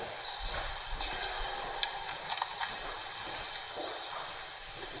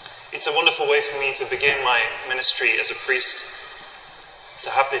It's a wonderful way for me to begin my ministry as a priest,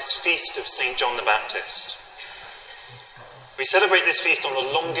 to have this feast of St. John the Baptist. We celebrate this feast on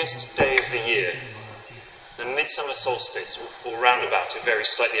the longest day of the year, the midsummer solstice, or roundabout. It varies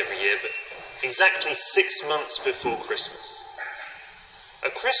slightly every year, but exactly 6 months before Christmas.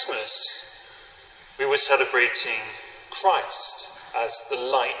 At Christmas, we were celebrating Christ as the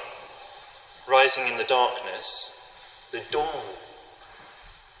light rising in the darkness, the dawn,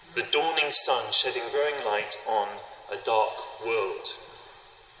 the dawning sun shedding growing light on a dark world.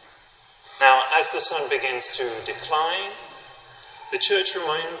 Now, as the sun begins to decline, the church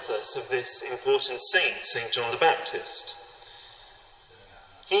reminds us of this important saint, St. John the Baptist.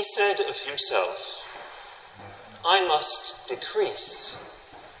 He said of himself, "I must decrease,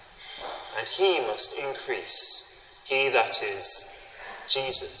 and he must increase, he that is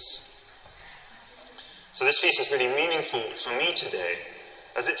Jesus." So this feast is really meaningful for me today,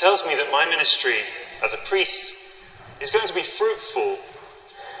 as it tells me that my ministry as a priest is going to be fruitful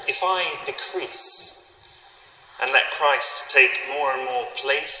if I decrease and let Christ take more and more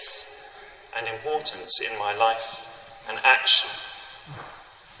place and importance in my life and action.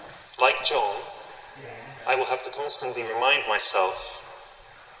 Like John, I will have to constantly remind myself,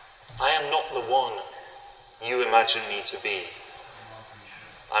 I am not the one you imagine me to be.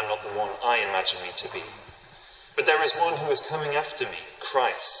 I'm not the one I imagine me to be. But there is one who is coming after me,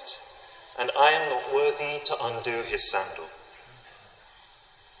 Christ, and I am not worthy to undo his sandal.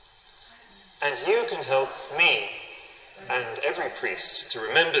 And you can help me and every priest to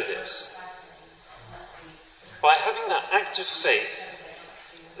remember this by having that act of faith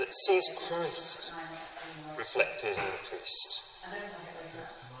that sees Christ reflected in the priest.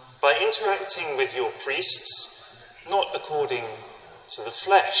 By interacting with your priests, not according to the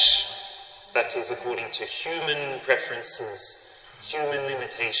flesh, that is, according to human preferences, human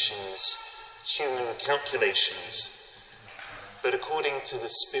limitations, human calculations, but according to the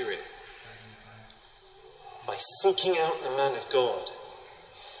Spirit. By seeking out the man of God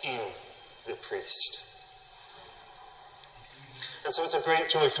in the priest. And so it's a great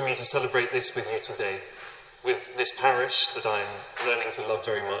joy for me to celebrate this with you today, with this parish that I'm learning to love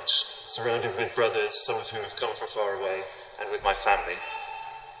very much, surrounded with brothers, some of whom have come from far away, and with my family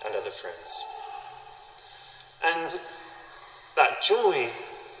and other friends. And that joy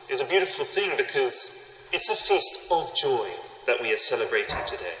is a beautiful thing because it's a feast of joy that we are celebrating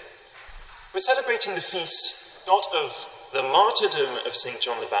today. We're celebrating the feast not of the martyrdom of St.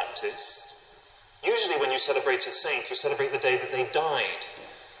 John the Baptist. Usually when you celebrate a saint, you celebrate the day that they died.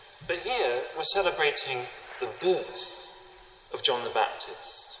 But here we're celebrating the birth of John the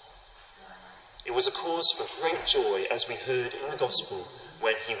Baptist. It was a cause for great joy, as we heard in the Gospel,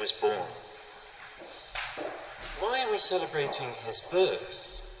 when he was born. Why are we celebrating his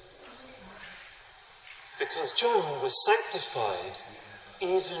birth? Because John was sanctified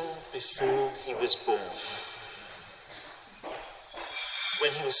even before he was born.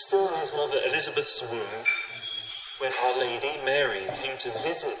 When he was still in his mother Elizabeth's womb, when Our Lady, Mary, came to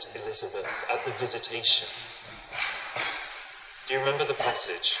visit Elizabeth at the visitation. Do you remember the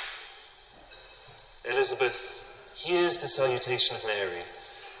passage? Elizabeth hears the salutation of Mary,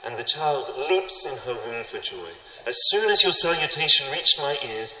 and the child leaps in her womb for joy. As soon as your salutation reached my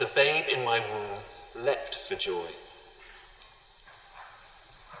ears, the babe in my womb leapt for joy.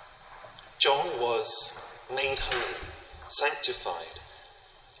 John was made holy, sanctified,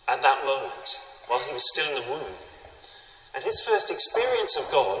 at that moment, while he was still in the womb. And his first experience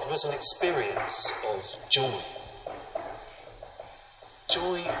of God was an experience of joy.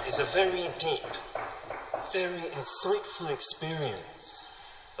 Joy is a very deep, very insightful experience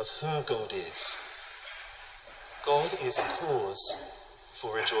of who God is. God is a cause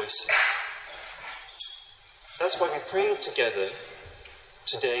for rejoicing. That's why we pray together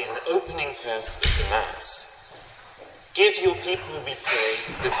today in the opening prayer of the Mass. Give your people, we pray,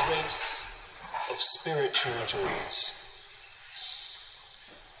 the grace of spiritual joys.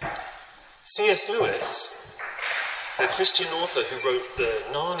 C.S. Lewis, the Christian author who wrote the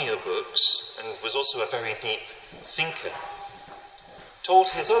Narnia books and was also a very deep thinker, told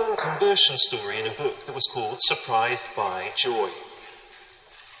his own conversion story in a book that was called Surprised by Joy.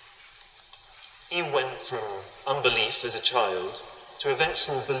 He went from unbelief as a child to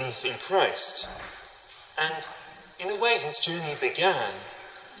eventual belief in Christ. And in a way, his journey began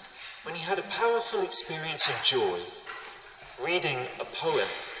when he had a powerful experience of joy reading a poem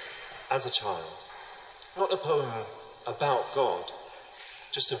as a child. Not a poem about God,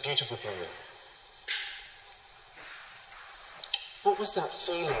 just a beautiful poem. What was that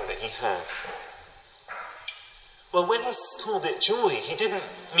feeling that he had? Well, when he called it joy, he didn't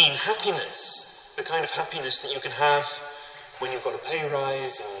mean happiness, the kind of happiness that you can have when you've got a pay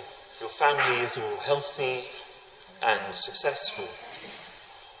rise and your family is all healthy and successful.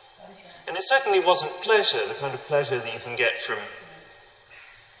 And it certainly wasn't pleasure, the kind of pleasure that you can get from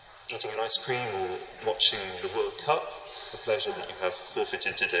eating an ice cream or watching the World Cup, the pleasure that you have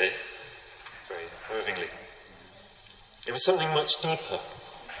forfeited today, very movingly. It was something much deeper.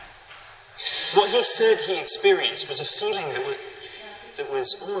 What he said he experienced was a feeling that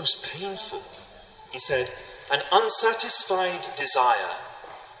was almost painful. He said, an unsatisfied desire,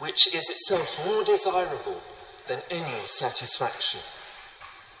 which is itself more desirable than any satisfaction.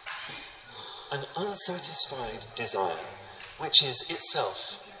 An unsatisfied desire, which is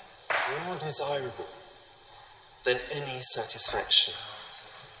itself more desirable than any satisfaction.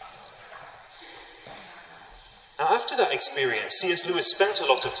 Now, after that experience, C.S. Lewis spent a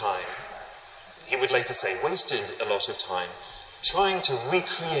lot of time, he would later say wasted a lot of time, trying to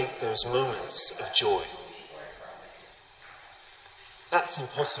recreate those moments of joy. That's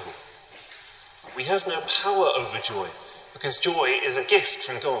impossible. We have no power over joy, because joy is a gift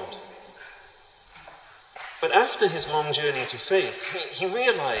from God. But after his long journey to faith, he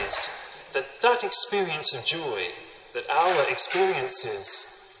realized that that experience of joy, that our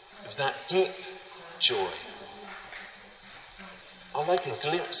experiences of that deep joy, are like a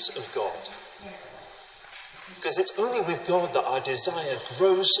glimpse of God. Because it's only with God that our desire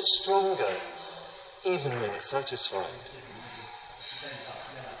grows stronger, even when it's satisfied.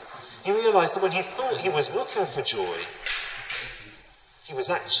 He realized that when he thought he was looking for joy, he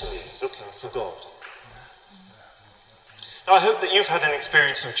was actually looking for God. Now, I hope that you've had an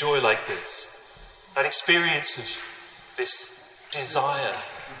experience of joy like this, an experience of this desire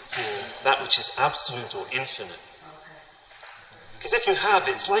for that which is absolute or infinite. Because if you have,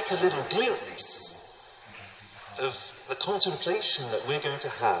 it's like a little glimpse of the contemplation that we're going to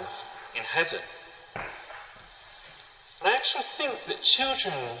have in heaven. And I actually think that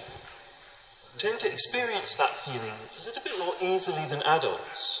children tend to experience that feeling a little bit more easily than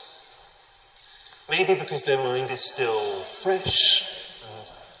adults. Maybe because their mind is still fresh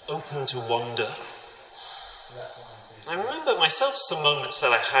and open to wonder. I remember myself some moments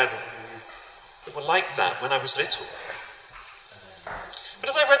that I had that were like that when I was little. But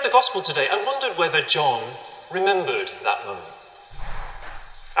as I read the Gospel today, I wondered whether John remembered that moment.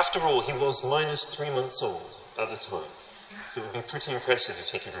 After all, he was minus 3 months old at the time, so it would be pretty impressive if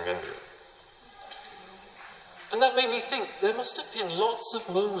he could remember it. And that made me think there must have been lots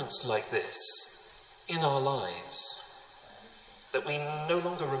of moments like this in our lives that we no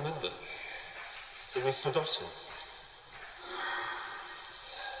longer remember, that we've forgotten.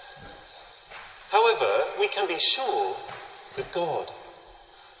 However, we can be sure that God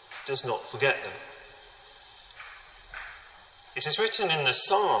does not forget them. It is written in the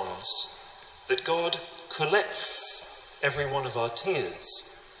Psalms that God collects every one of our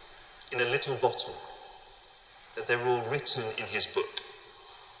tears in a little bottle, that they're all written in his book.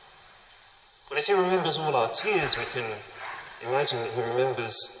 Well, if he remembers all our tears, we can imagine that he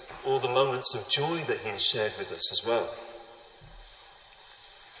remembers all the moments of joy that he has shared with us as well.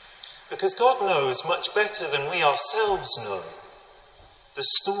 Because God knows much better than we ourselves know the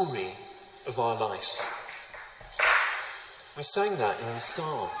story of our life. We sang that in the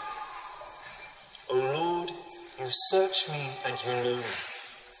psalm. O Lord, you search me and you know me.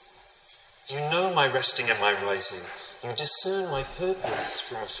 You know my resting and my rising. You discern my purpose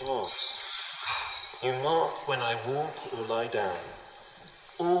from afar. You mark when I walk or lie down.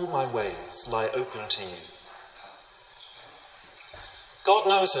 All my ways lie open to you. God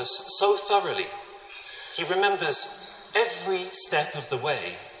knows us so thoroughly. He remembers every step of the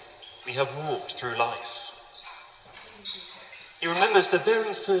way we have walked through life. He remembers the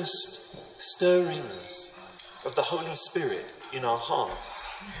very first stirrings of the Holy Spirit in our heart.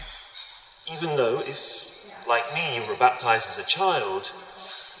 Even though if, like me, you were baptized as a child,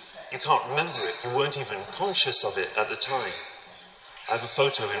 you can't remember it. You weren't even conscious of it at the time. I have a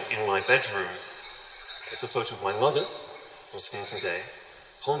photo in my bedroom. It's a photo of my mother, who's here today,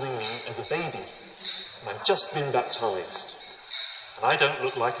 holding me as a baby. And I've just been baptized. And I don't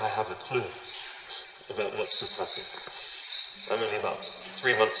look like I have a clue about what's just happened. I'm only about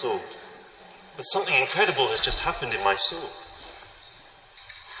 3 months old. But something incredible has just happened in my soul.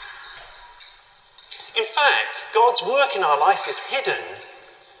 In fact, God's work in our life is hidden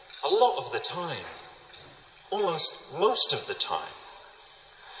a lot of the time. Almost most of the time.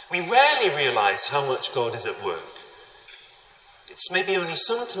 We rarely realize how much God is at work. It's maybe only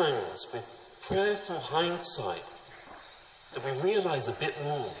sometimes with prayerful hindsight that we realize a bit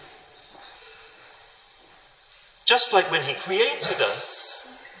more. Just like when he created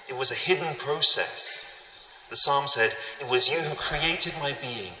us, it was a hidden process. The psalm said, "It was you who created my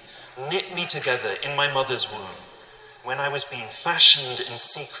being, knit me together in my mother's womb, when I was being fashioned in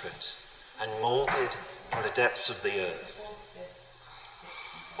secret and moulded in the depths of the earth."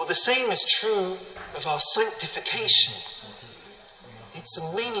 Well, the same is true of our sanctification. It's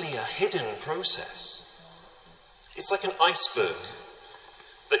mainly a hidden process. It's like an iceberg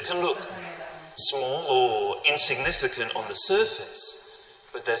that can look small or insignificant on the surface,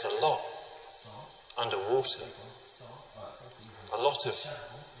 but there's a lot underwater. A lot of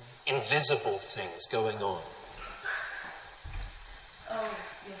invisible things going on.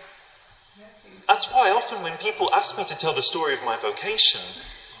 That's why often when people ask me to tell the story of my vocation,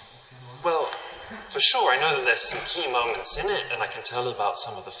 well, for sure I know that there's some key moments in it, and I can tell about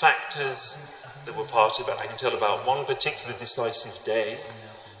some of the factors that were part of it. I can tell about one particular decisive day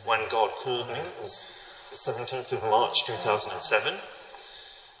when God called me. It was the 17th of March 2007.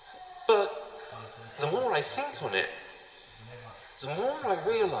 But the more I think on it, the more I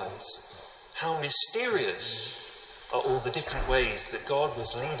realise how mysterious are all the different ways that God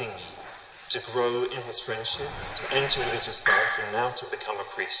was leading me to grow in his friendship, to enter religious life, and now to become a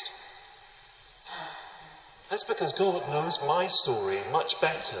priest. That's because God knows my story much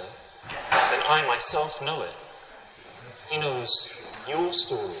better than I myself know it. He knows your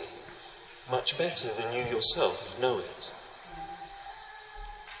story much better than you yourself know it.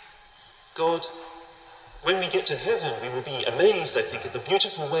 God, when we get to heaven, we will be amazed, I think, at the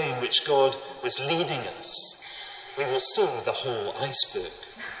beautiful way in which God was leading us. We will see the whole iceberg.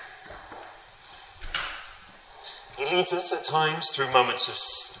 He leads us at times through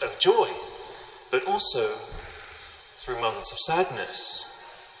moments of joy, but also through moments of sadness,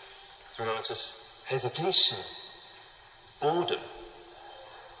 through moments of hesitation, boredom,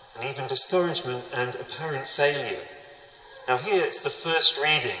 and even discouragement and apparent failure. Now here it's the first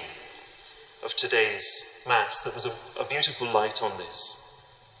reading of today's Mass that was a beautiful light on this.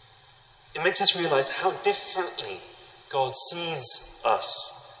 It makes us realise how differently God sees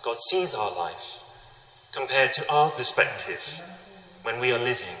us, God sees our life, compared to our perspective when we are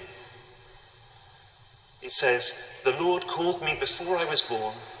living. It says, "The Lord called me before I was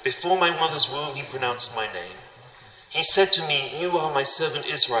born, before my mother's womb he pronounced my name. He said to me, 'You are my servant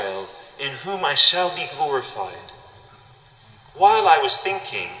Israel, in whom I shall be glorified.' While I was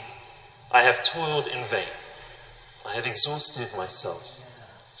thinking, I have toiled in vain. I have exhausted myself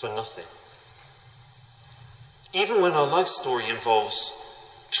for nothing." Even when our life story involves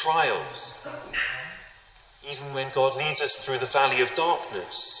trials, even when God leads us through the valley of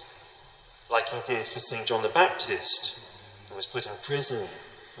darkness, like he did for St. John the Baptist, who was put in prison,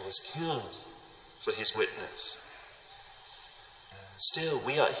 who was killed for his witness, still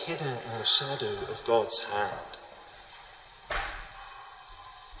we are hidden in the shadow of God's hand.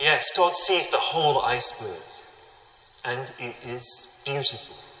 Yes, God sees the whole iceberg, and it is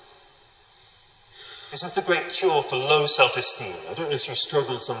beautiful. This is the great cure for low self-esteem. I don't know if you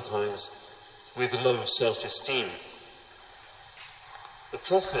struggle sometimes with low self-esteem. The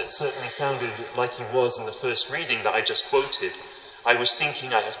prophet certainly sounded like he was in the first reading that I just quoted. "I was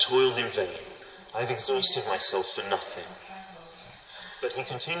thinking, I have toiled in vain. I have exhausted myself for nothing." But he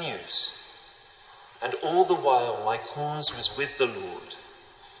continues, "And all the while my cause was with the Lord,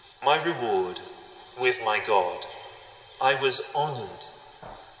 my reward with my God. I was honoured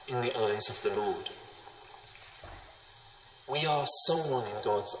in the eyes of the Lord." We are someone in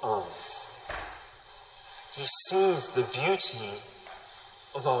God's eyes. He sees the beauty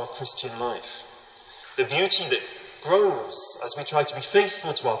of our Christian life, the beauty that grows as we try to be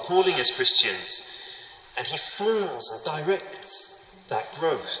faithful to our calling as Christians, and he forms and directs that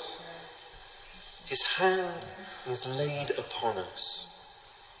growth. His hand is laid upon us.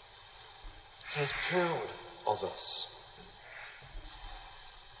 He is proud of us.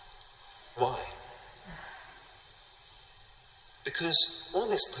 Why? Because all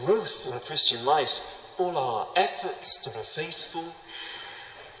this growth in Christian life, all our efforts to be faithful,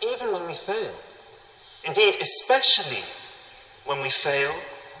 even when we fail, indeed, especially when we fail,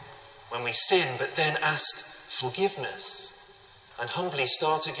 when we sin, but then ask forgiveness and humbly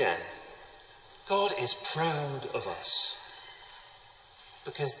start again, God is proud of us,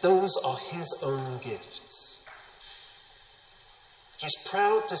 because those are his own gifts. He's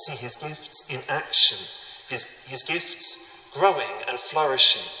proud to see his gifts in action, his gifts growing and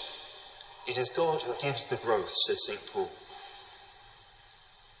flourishing. It is God who gives the growth, says St. Paul.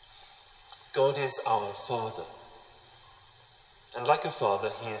 God is our Father. And like a father,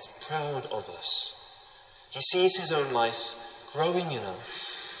 he is proud of us. He sees his own life growing in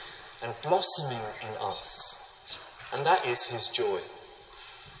us and blossoming in us and that is his joy.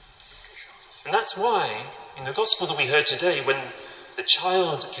 And that's why, in the gospel that we heard today, when the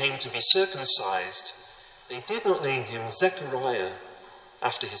child came to be circumcised, they did not name him Zechariah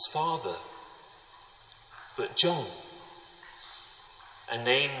after his father, but John, a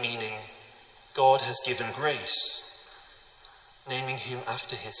name meaning God has given grace, naming him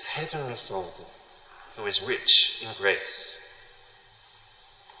after his heavenly Father, who is rich in grace.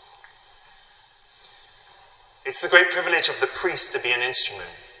 It's the great privilege of the priest to be an instrument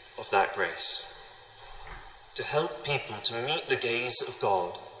of that grace, to help people to meet the gaze of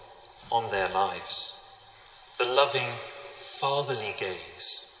God on their lives, the loving, fatherly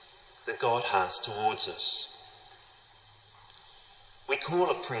gaze that God has towards us. We call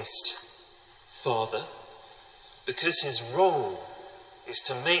a priest Father because his role is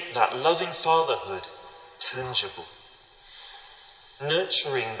to make that loving fatherhood tangible,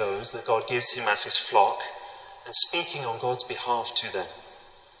 nurturing those that God gives him as his flock and speaking on God's behalf to them.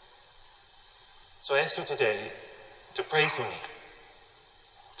 So I ask you today to pray for me,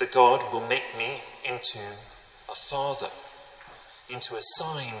 that God will make me into a father, into a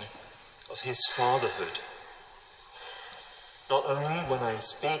sign of his fatherhood. Not only when I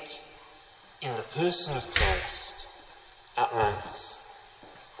speak in the person of Christ at Mass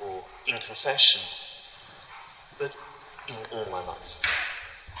or in confession, but in all my life.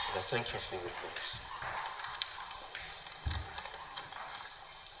 And I thank you for your prayers.